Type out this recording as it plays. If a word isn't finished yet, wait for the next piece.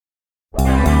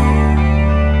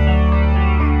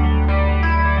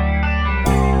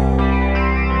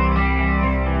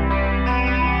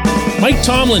Mike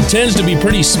Tomlin tends to be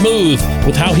pretty smooth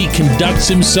with how he conducts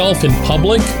himself in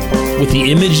public, with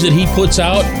the image that he puts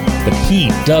out, but he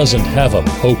doesn't have a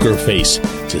poker face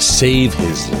to save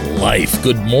his life.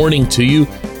 Good morning to you.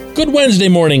 Good Wednesday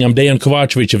morning. I'm Dejan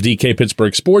Kovacevic of DK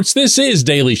Pittsburgh Sports. This is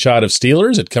Daily Shot of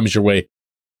Steelers. It comes your way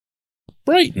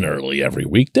bright and early every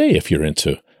weekday if you're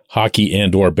into hockey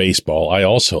and or baseball. I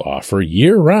also offer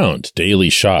year-round daily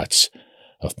shots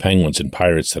of Penguins and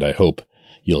Pirates that I hope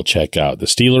you'll check out. The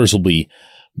Steelers will be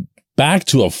back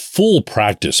to a full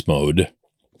practice mode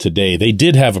today. They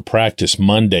did have a practice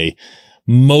Monday,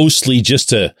 mostly just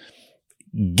to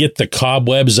get the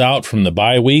cobwebs out from the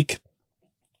bye week,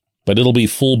 but it'll be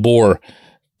full bore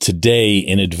today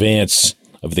in advance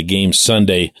of the game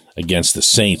Sunday against the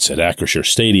Saints at Acrisure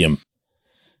Stadium.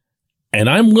 And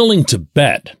I'm willing to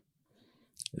bet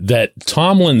that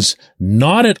Tomlin's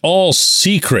not at all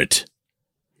secret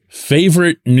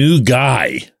favorite new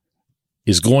guy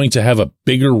is going to have a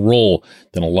bigger role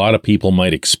than a lot of people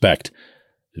might expect.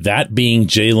 That being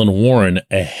Jaylen Warren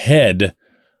ahead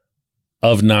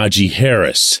of Najee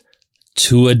Harris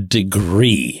to a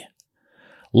degree.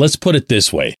 Let's put it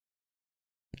this way.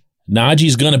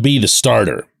 Najee's going to be the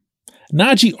starter.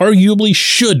 Najee arguably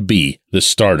should be the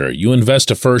starter. You invest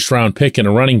a first-round pick in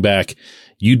a running back,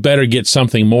 you'd better get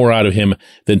something more out of him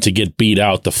than to get beat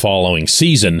out the following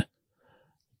season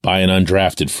by an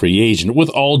undrafted free agent, with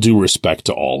all due respect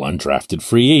to all undrafted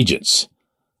free agents.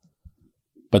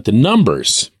 But the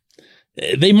numbers,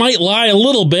 they might lie a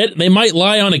little bit. They might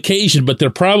lie on occasion, but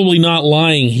they're probably not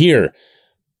lying here.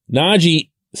 Najee,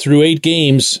 through 8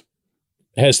 games,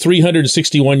 has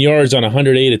 361 yards on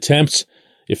 108 attempts.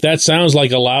 If that sounds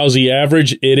like a lousy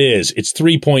average, it is. It's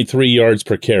 3.3 yards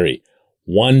per carry.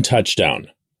 1 touchdown.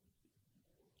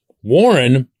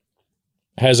 Warren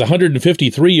has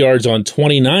 153 yards on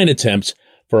 29 attempts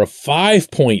for a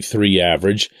 5.3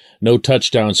 average. No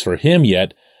touchdowns for him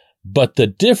yet, but the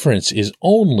difference is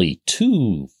only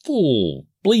 2 full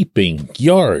bleeping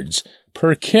yards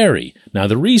per carry. Now,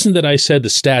 the reason that I said the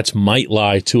stats might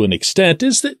lie to an extent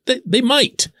is that they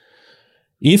might.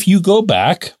 If you go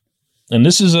back, and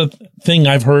this is a thing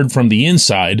I've heard from the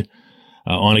inside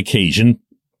on occasion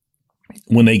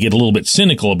when they get a little bit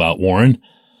cynical about Warren,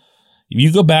 if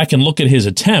you go back and look at his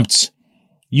attempts,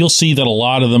 you'll see that a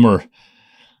lot of them are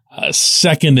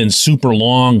second and super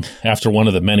long after one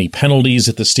of the many penalties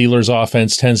that the Steelers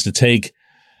offense tends to take.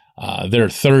 They're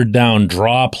third down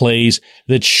draw plays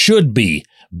that should be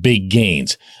big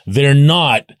gains. They're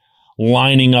not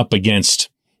lining up against,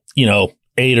 8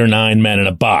 or 9 men in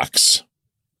a box.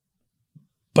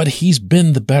 But he's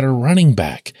been the better running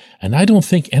back, and I don't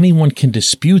think anyone can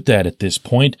dispute that at this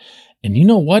point. And you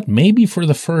know what? Maybe for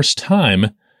the first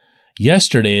time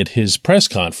yesterday at his press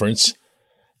conference,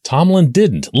 Tomlin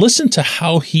didn't. Listen to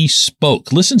how he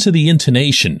spoke. Listen to the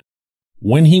intonation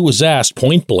when he was asked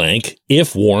point blank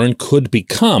if Warren could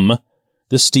become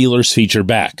the Steelers' feature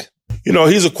back.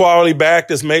 He's a quality back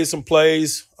that's made some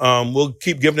plays. We'll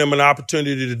keep giving him an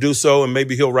opportunity to do so, and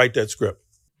maybe he'll write that script.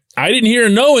 I didn't hear a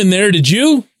no in there, did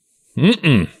you?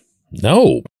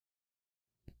 No.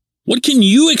 What can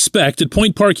you expect at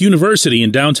Point Park University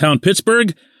in downtown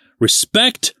Pittsburgh?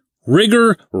 Respect,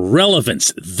 rigor,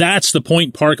 relevance. That's the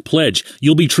Point Park pledge.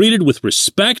 You'll be treated with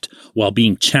respect while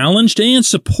being challenged and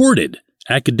supported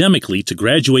academically to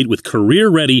graduate with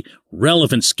career-ready,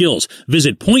 relevant skills.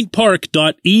 Visit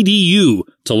pointpark.edu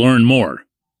to learn more.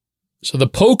 So the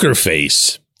poker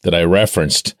face that I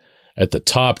referenced at the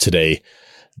top today,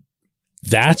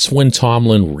 that's when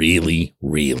Tomlin really,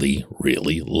 really,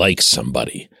 really likes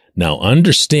somebody. Now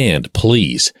understand,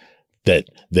 please, that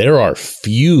there are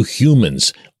few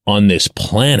humans on this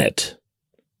planet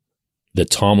that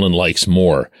Tomlin likes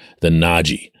more than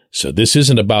Najee. So this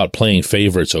isn't about playing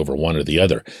favorites over one or the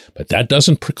other, but that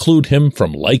doesn't preclude him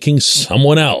from liking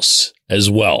someone else as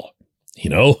well.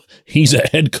 He's a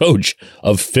head coach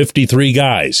of 53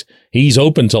 guys. He's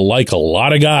open to like a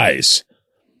lot of guys.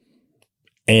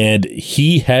 And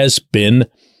he has been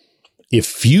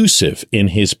effusive in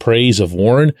his praise of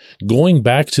Warren going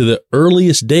back to the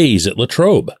earliest days at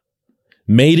Latrobe.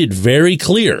 Made it very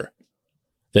clear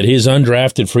that his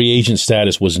undrafted free agent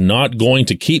status was not going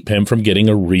to keep him from getting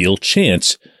a real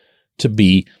chance to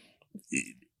be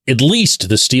at least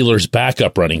the Steelers'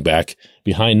 backup running back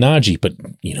behind Najee. But,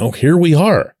 here we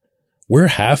are. We're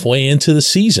halfway into the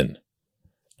season.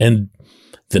 And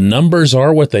the numbers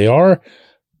are what they are.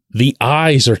 The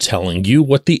eyes are telling you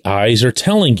what the eyes are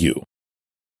telling you.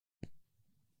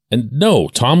 And no,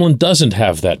 Tomlin doesn't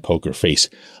have that poker face.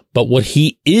 But what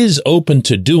he is open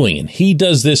to doing, and he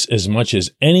does this as much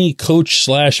as any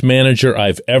coach/manager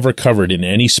I've ever covered in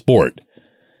any sport,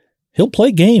 he'll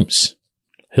play games.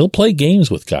 He'll play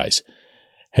games with guys.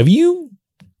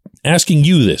 Asking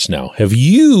you this now, have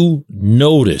you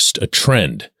noticed a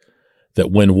trend that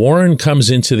when Warren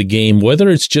comes into the game, whether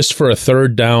it's just for a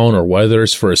third down or whether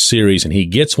it's for a series, and he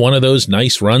gets one of those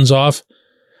nice runs off,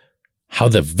 how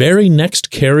the very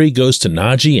next carry goes to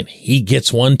Najee and he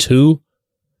gets one too?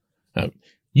 Now,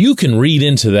 you can read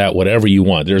into that whatever you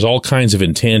want. There's all kinds of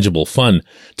intangible fun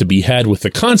to be had with the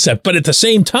concept, but at the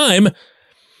same time,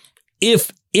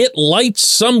 if it lights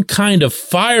some kind of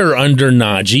fire under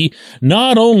Najee,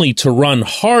 not only to run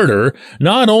harder,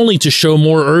 not only to show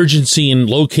more urgency in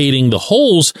locating the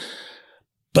holes,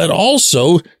 but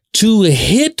also to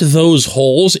hit those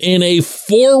holes in a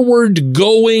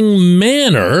forward-going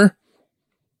manner,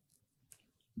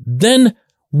 then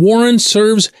Warren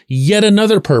serves yet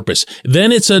another purpose.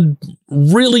 Then it's a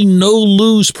really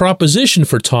no-lose proposition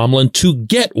for Tomlin to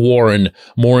get Warren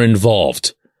more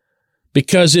involved.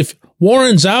 Because if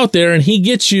Warren's out there and he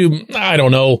gets you,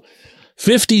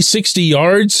 50, 60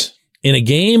 yards in a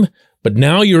game, but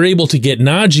now you're able to get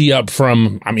Najee up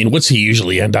from, what's he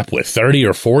usually end up with, 30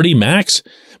 or 40 max?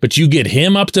 But you get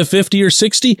him up to 50 or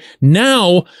 60.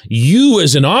 Now you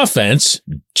as an offense,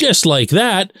 just like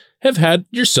that, have had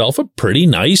yourself a pretty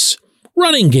nice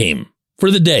running game for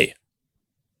the day.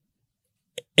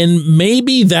 And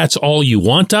maybe that's all you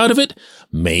want out of it.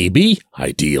 Maybe,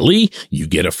 ideally, you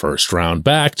get a first-round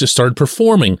back to start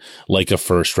performing like a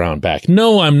first-round back.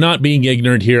 No, I'm not being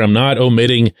ignorant here. I'm not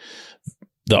omitting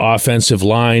the offensive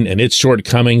line and its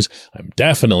shortcomings. I'm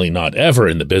definitely not ever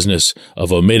in the business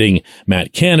of omitting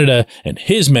Matt Canada and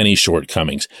his many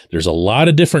shortcomings. There's a lot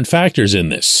of different factors in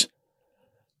this.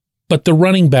 But the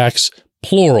running backs,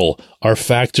 plural, are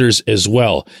factors as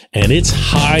well. And it's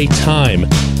high time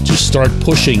to start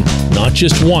pushing not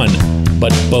just one,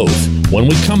 but both. When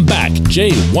we come back,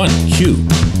 J1Q.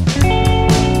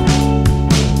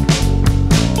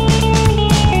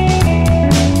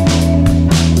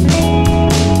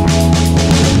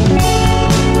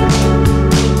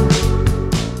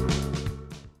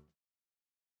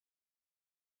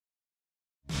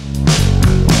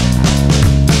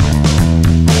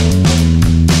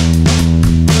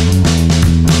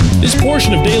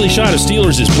 Portion of Daily Shot of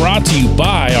Steelers is brought to you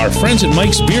by our friends at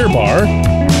Mike's Beer Bar.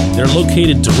 They're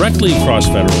located directly across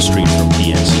Federal Street from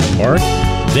PNC Park.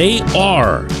 They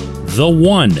are the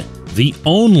one, the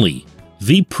only,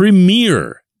 the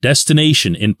premier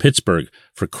destination in Pittsburgh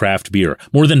for craft beer.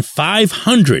 More than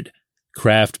 500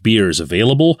 craft beers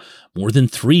available, more than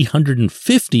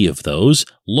 350 of those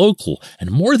local,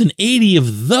 and more than 80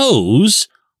 of those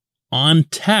on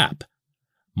tap.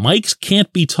 Mike's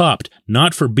can't be topped,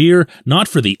 not for beer, not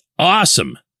for the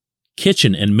awesome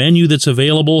kitchen and menu that's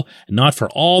available, and not for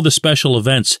all the special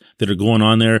events that are going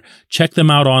on there. Check them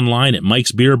out online at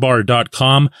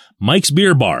mikesbeerbar.com. Mike's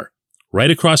Beer Bar, right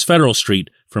across Federal Street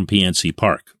from PNC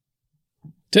Park.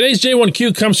 Today's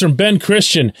J1Q comes from Ben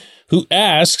Christian, who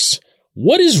asks,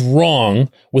 what is wrong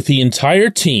with the entire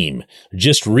team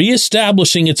just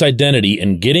reestablishing its identity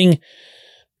and getting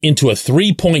into a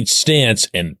three-point stance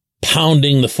and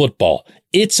pounding the football?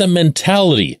 It's a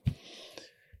mentality.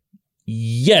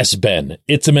 Yes, Ben,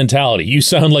 it's a mentality. You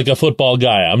sound like a football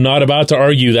guy. I'm not about to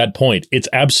argue that point. It's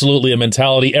absolutely a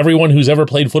mentality. Everyone who's ever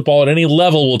played football at any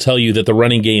level will tell you that the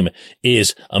running game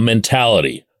is a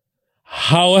mentality.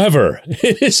 However,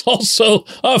 it is also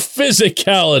a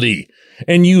physicality,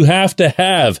 and you have to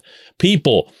have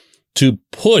people to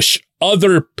push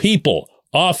other people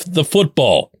off the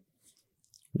football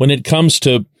when it comes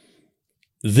to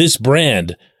this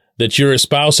brand that you're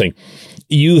espousing.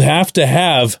 You have to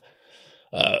have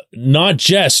not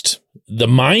just the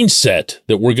mindset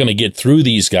that we're going to get through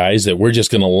these guys, that we're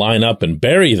just going to line up and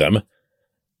bury them.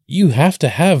 You have to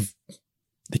have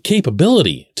the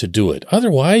capability to do it.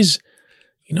 Otherwise,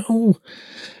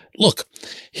 look,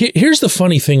 here's the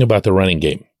funny thing about the running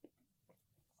game.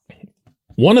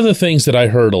 One of the things that I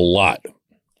heard a lot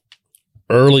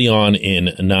early on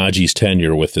in Najee's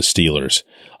tenure with the Steelers,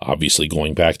 obviously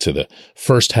going back to the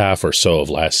first half or so of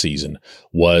last season,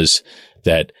 was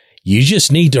that you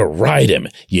just need to ride him.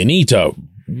 You need to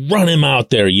run him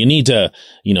out there. You need to,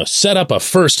 set up a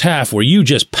first half where you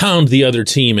just pound the other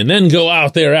team and then go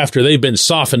out there after they've been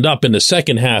softened up in the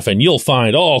second half, and you'll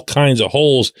find all kinds of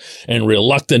holes and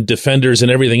reluctant defenders and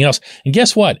everything else. And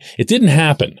guess what? It didn't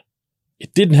happen.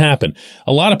 It didn't happen.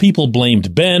 A lot of people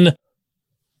blamed Ben.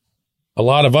 A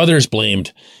lot of others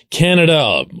blamed Canada.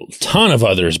 A ton of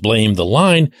others blamed the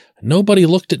line. Nobody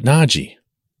looked at Najee.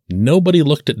 Nobody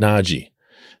looked at Najee.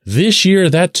 This year,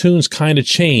 that tune's kind of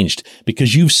changed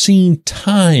because you've seen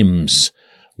times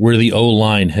where the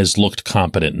O-line has looked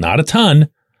competent. Not a ton,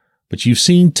 but you've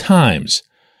seen times.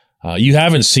 You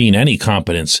haven't seen any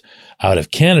competence out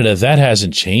of Canada. That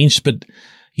hasn't changed. But,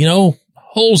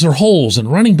 holes are holes,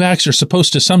 and running backs are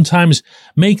supposed to sometimes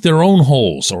make their own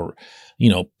holes or,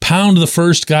 pound the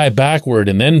first guy backward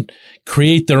and then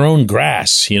create their own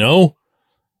grass, and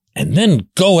then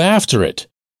go after it.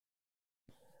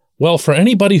 Well, for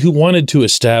anybody who wanted to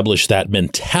establish that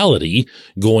mentality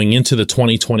going into the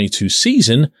 2022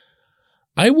 season,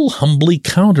 I will humbly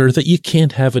counter that you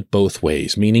can't have it both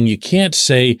ways, meaning you can't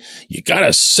say you got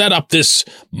to set up this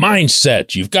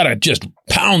mindset. You've got to just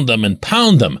pound them and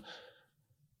pound them.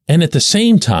 And at the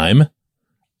same time,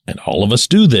 and all of us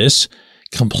do this,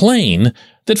 complain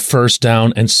that first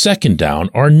down and second down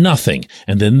are nothing.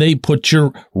 And then they put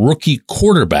your rookie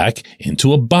quarterback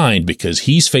into a bind because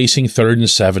he's facing 3rd and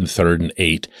 7, 3rd and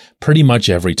 8 pretty much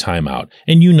every time out.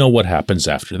 And you know what happens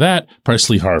after that.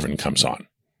 Presley Harvin comes on.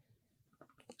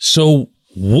 So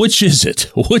which is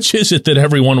it? Which is it that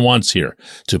everyone wants here?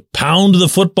 To pound the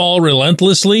football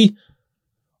relentlessly?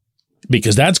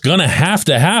 Because that's going to have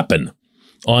to happen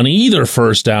on either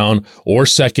first down or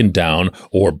second down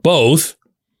or both.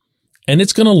 And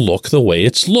it's going to look the way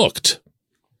it's looked.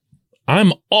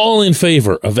 I'm all in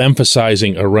favor of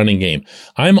emphasizing a running game.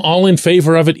 I'm all in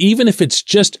favor of it, even if it's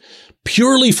just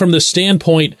purely from the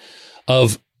standpoint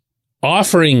of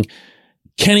offering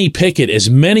Kenny Pickett as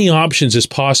many options as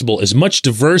possible, as much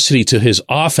diversity to his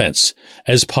offense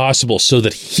as possible so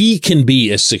that he can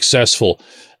be as successful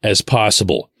as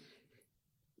possible.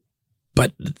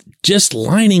 But just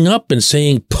lining up and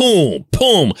saying, boom,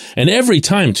 boom, and every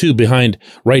time, too, behind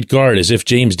right guard as if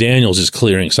James Daniels is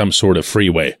clearing some sort of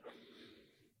freeway.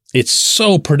 It's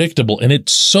so predictable, and it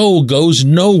so goes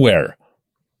nowhere.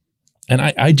 And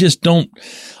I just don't,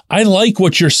 I like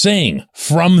what you're saying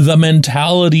from the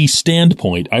mentality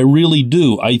standpoint. I really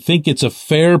do. I think it's a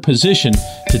fair position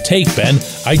to take, Ben.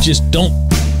 I just don't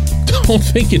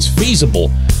think it's feasible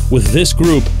with this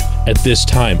group at this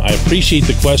time. I appreciate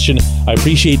the question. I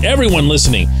appreciate everyone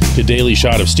listening to Daily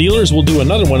Shot of Steelers. We'll do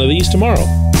another one of these tomorrow.